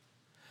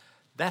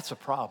 That's a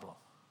problem.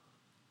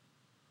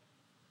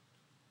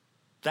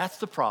 That's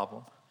the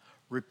problem.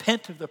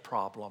 Repent of the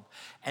problem.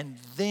 And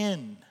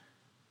then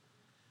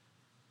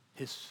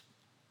his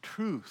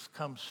truth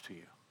comes to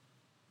you.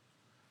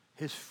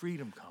 His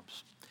freedom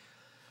comes.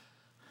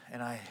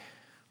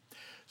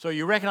 So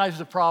you recognize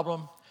the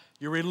problem.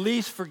 You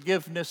release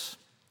forgiveness.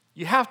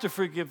 You have to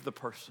forgive the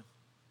person.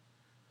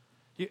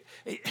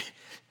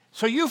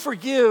 So you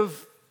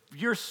forgive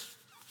your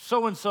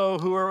so-and-so,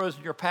 whoever was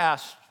in your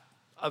past,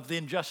 of the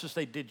injustice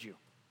they did you,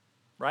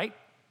 right?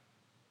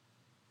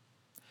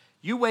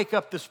 You wake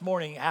up this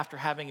morning after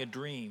having a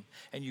dream,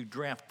 and you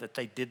dreamt that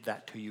they did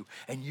that to you,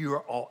 and you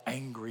are all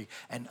angry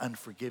and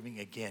unforgiving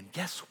again.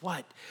 Guess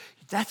what?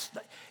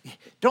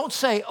 Don't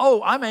say,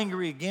 oh, I'm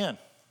angry again.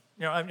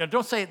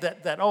 Don't say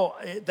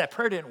that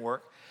prayer didn't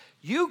work.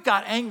 You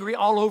got angry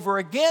all over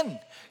again.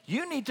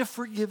 You need to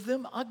forgive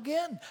them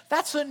again.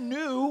 That's a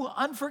new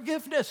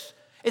unforgiveness.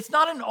 It's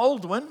not an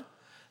old one.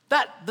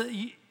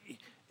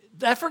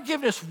 That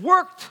forgiveness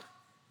worked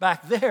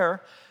back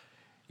there.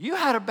 You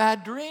had a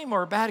bad dream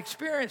or a bad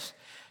experience.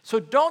 So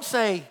don't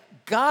say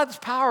God's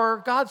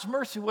power, God's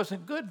mercy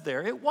wasn't good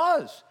there. It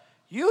was.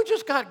 You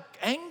just got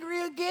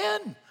angry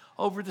again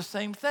over the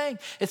same thing.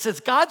 It says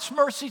God's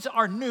mercies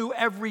are new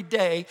every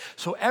day.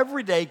 So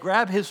every day,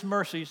 grab his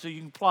mercy so you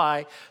can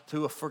apply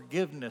to a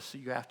forgiveness that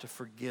you have to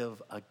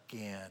forgive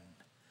again.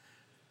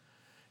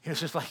 It's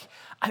just like,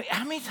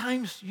 how many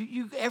times,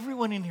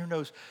 everyone in here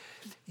knows,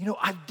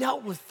 I've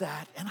dealt with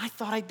that, and I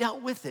thought I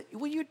dealt with it.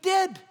 Well, you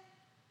did.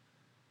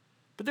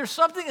 But there's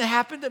something that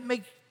happened that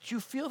makes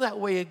you feel that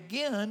way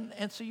again,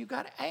 and so you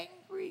got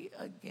angry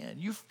again.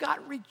 You've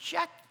got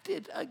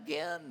rejected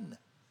again.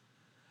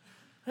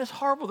 And it's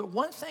horrible that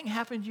one thing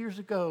happened years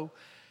ago,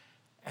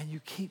 and you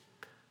keep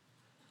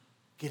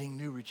getting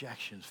new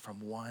rejections from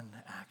one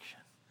action.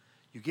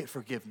 You get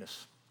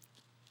forgiveness.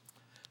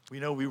 We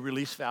know we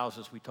release vows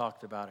as we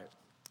talked about it,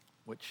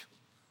 which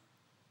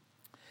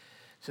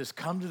says,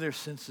 come to their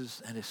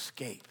senses and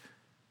escape.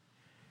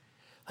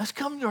 Let's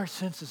come to our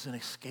senses and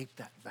escape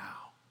that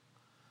vow,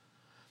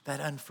 that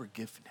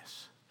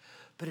unforgiveness.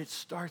 But it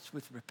starts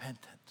with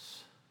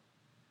repentance.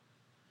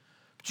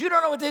 But you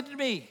don't know what they did to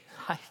me.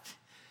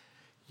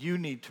 You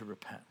need to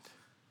repent.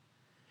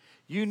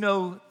 You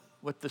know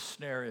what the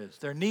snare is.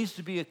 There needs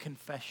to be a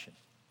confession.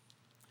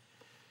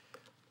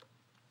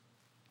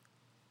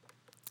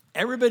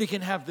 Everybody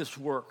can have this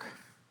work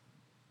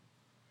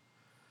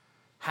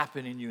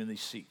happen in you in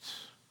these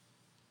seats.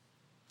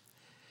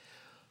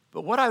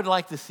 But what I would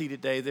like to see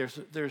today,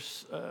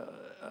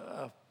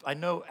 I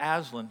know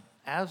Aslan.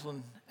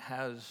 Aslan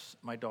has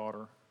my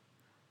daughter,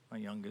 my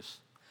youngest.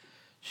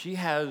 She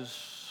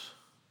has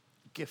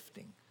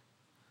gifting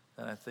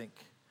that I think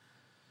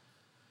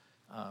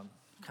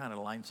kind of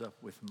lines up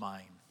with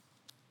mine.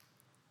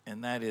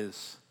 And that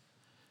is,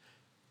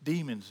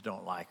 demons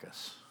don't like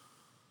us.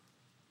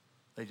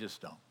 They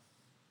just don't.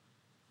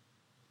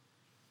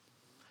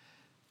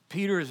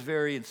 Peter is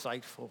very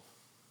insightful,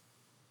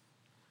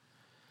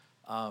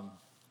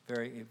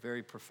 very,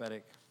 very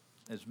prophetic,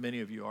 as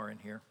many of you are in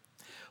here.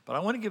 But I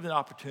want to give an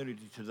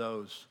opportunity to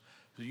those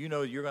who you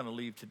know you're going to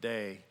leave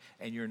today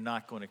and you're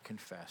not going to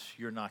confess.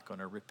 You're not going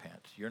to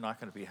repent. You're not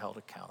going to be held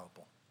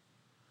accountable.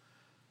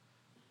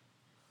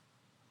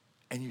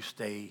 And you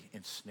stay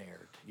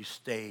ensnared. You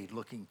stay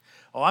looking,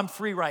 I'm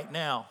free right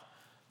now,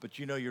 but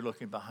you know you're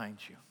looking behind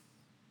you.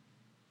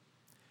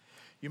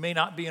 You may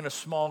not be in a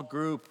small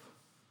group.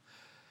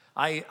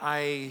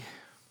 I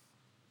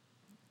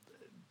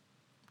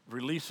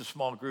release the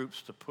small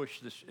groups to push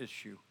this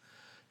issue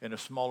in a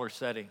smaller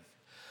setting.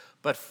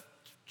 But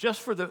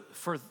just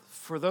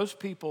for those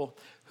people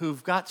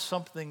who've got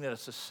something that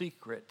is a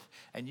secret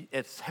and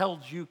it's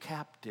held you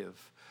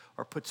captive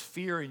or puts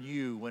fear in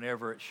you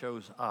whenever it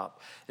shows up,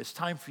 it's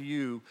time for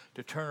you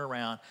to turn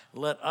around,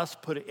 let us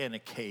put it in a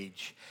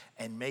cage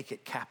and make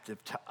it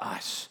captive to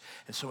us.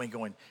 And so we're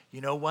going,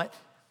 you know what?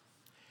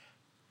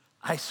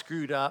 I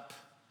screwed up.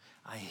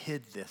 I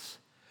hid this.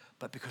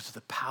 But because of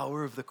the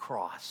power of the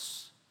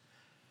cross,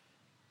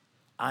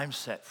 I'm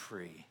set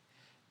free,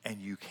 and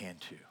you can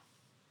too.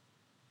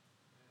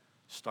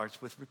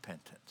 Starts with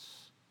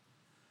repentance.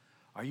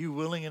 Are you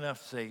willing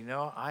enough to say,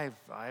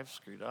 I've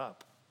screwed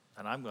up,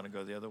 and I'm going to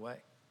go the other way?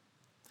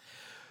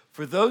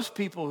 For those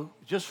people who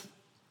just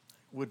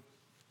would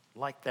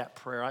like that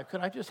prayer,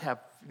 could I just have,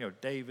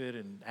 David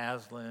and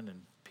Aslan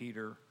and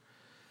Peter,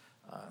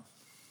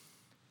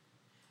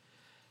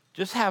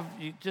 just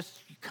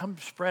come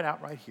spread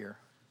out right here.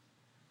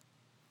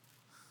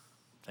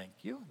 Thank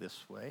you.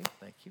 This way.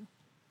 Thank you.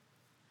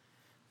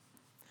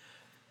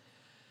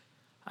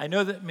 I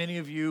know that many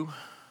of you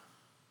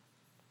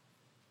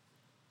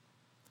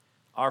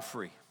are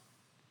free.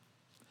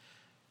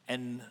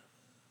 And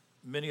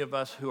many of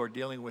us who are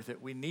dealing with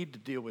it, we need to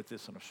deal with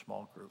this in a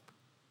small group.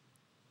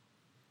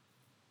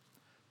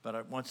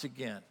 But once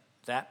again,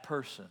 that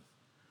person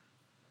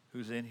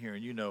who's in here,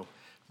 and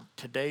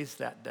today's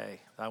that day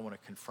I want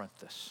to confront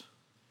this.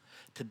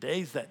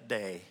 Today's that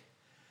day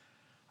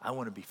I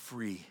want to be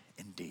free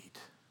indeed.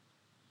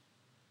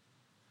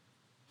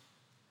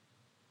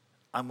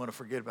 I'm going to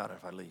forget about it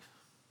if I leave.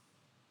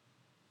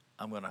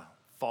 I'm going to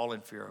fall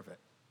in fear of it.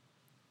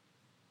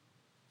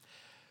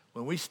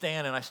 When we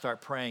stand and I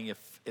start praying,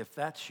 if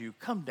that's you,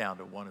 come down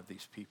to one of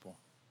these people.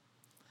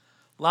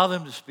 Allow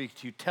them to speak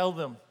to you. Tell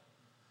them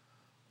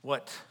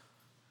what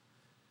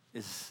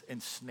is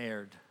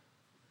ensnared.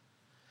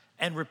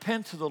 And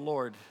repent to the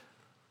Lord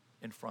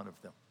in front of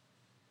them.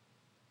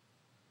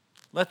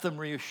 Let them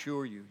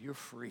reassure you, you're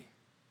free.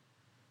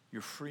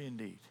 You're free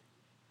indeed.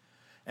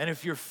 And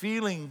if you're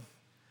feeling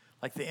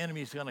like the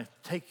enemy is going to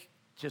take,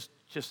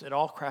 just it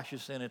all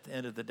crashes in at the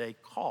end of the day,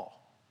 call.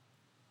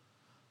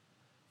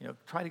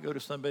 Try to go to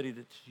somebody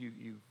that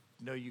you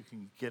know you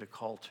can get a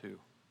call to. In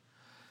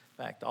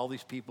fact, all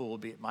these people will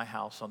be at my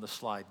house on the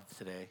slide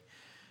today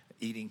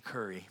eating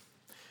curry.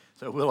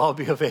 So we'll all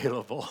be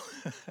available.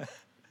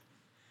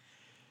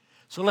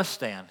 So let's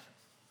stand.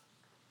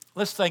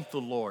 Let's thank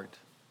the Lord.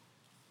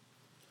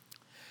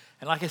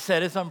 And like I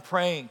said, as I'm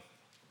praying,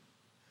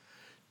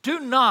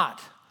 do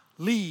not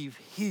leave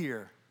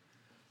here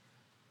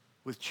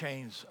with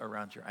chains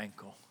around your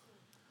ankle,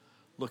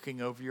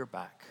 looking over your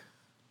back.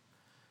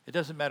 It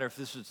doesn't matter if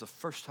this is the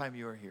first time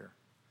you are here.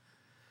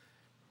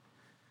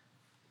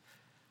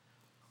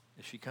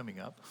 Is she coming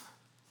up?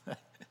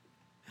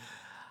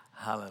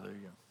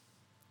 Hallelujah.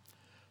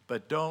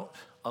 But don't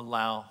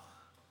allow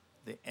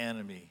the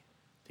enemy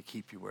to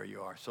keep you where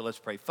you are. So let's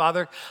pray.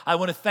 Father, I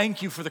want to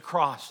thank you for the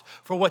cross,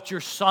 for what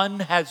your Son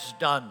has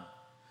done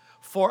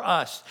for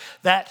us,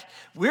 that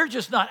we're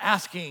just not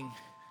asking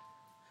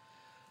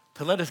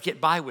to let us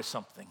get by with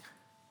something.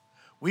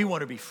 We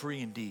want to be free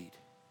indeed.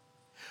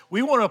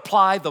 We want to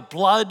apply the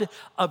blood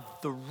of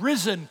the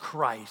risen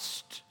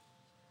Christ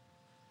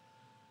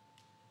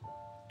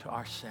to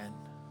our sin,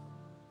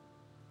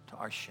 to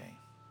our shame,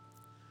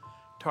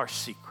 to our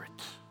secret,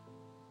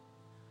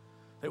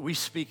 that we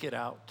speak it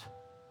out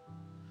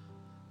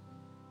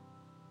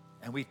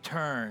and we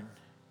turn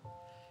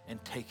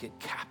and take it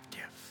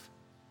captive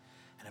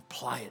and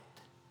apply it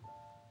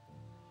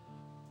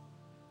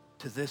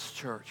to this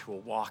church. Will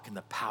walk in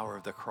the power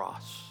of the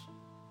cross,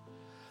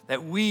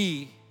 that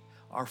we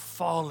are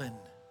fallen,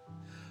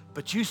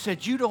 But you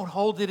said you don't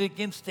hold it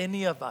against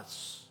any of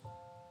us.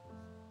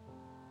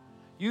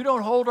 You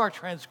don't hold our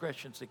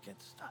transgressions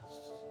against us.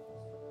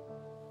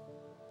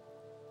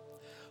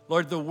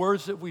 Lord, the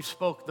words that we've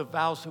spoke, the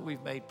vows that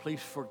we've made, please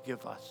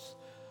forgive us.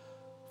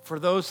 For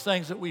those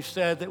things that we've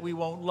said that we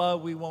won't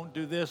love, we won't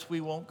do this,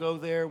 we won't go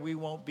there, we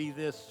won't be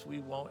this, we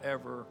won't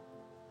ever.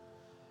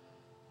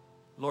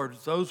 Lord,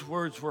 those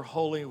words were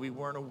holy, we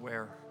weren't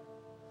aware.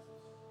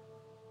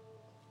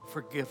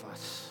 Forgive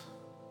us.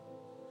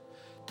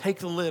 Take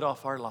the lid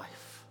off our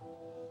life.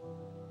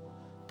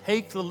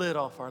 Take the lid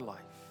off our life.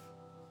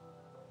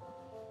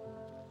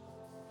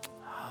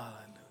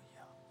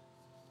 Hallelujah.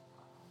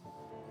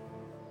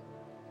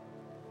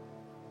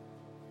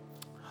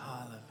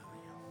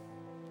 Hallelujah.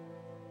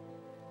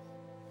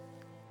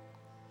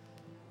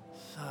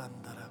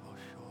 Sandara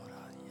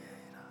boshora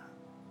yera.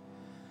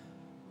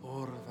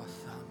 Orva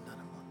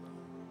sandara mono.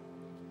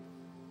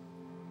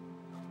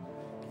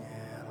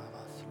 Yera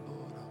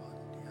vaslora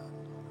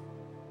vandiando.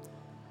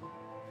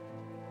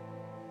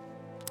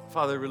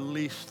 Father,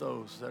 release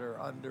those that are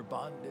under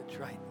bondage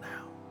right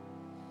now.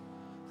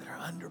 That are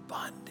under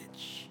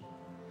bondage.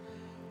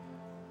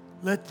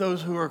 Let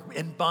those who are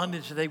in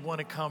bondage, they want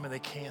to come and they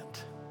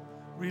can't.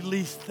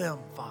 Release them,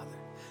 Father.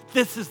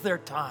 This is their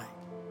time.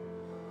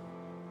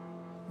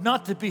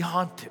 Not to be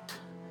haunted.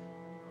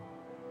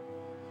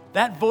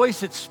 That voice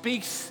that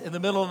speaks in the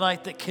middle of the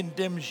night that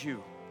condemns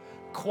you,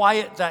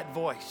 quiet that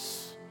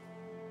voice.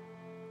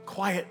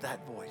 Quiet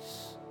that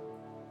voice.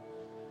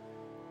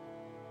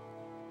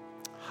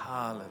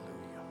 Hallelujah.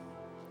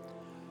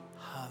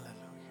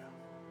 Hallelujah.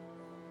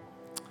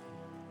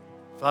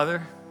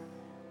 Father,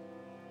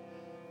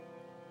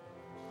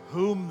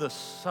 whom the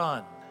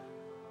Son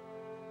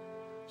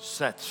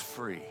sets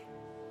free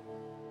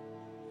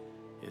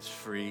is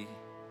free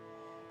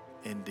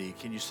indeed.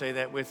 Can you say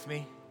that with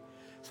me?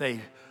 Say,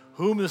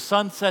 whom the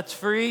Son sets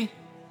free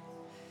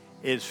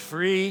is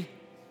free.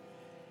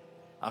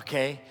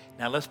 Okay,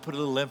 now let's put a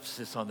little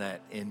emphasis on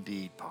that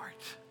indeed part.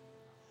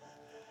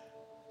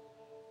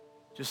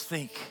 Just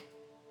think,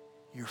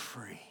 you're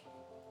free.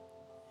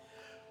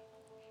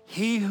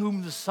 He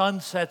whom the Son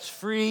sets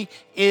free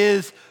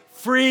is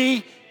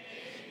free.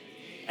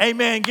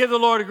 Amen. Give the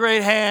Lord a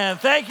great hand.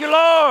 Thank you,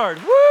 Lord.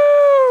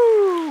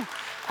 Woo!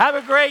 Have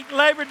a great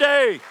Labor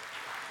Day.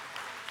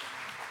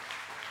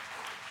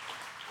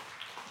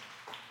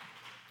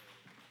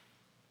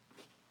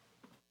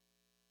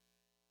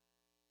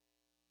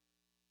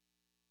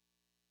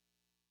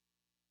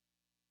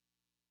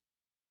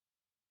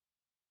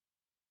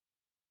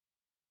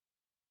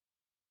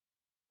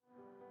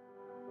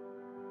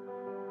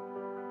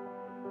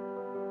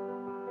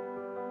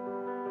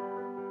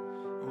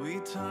 We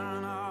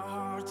turn our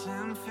hearts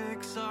and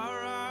fix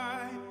our eyes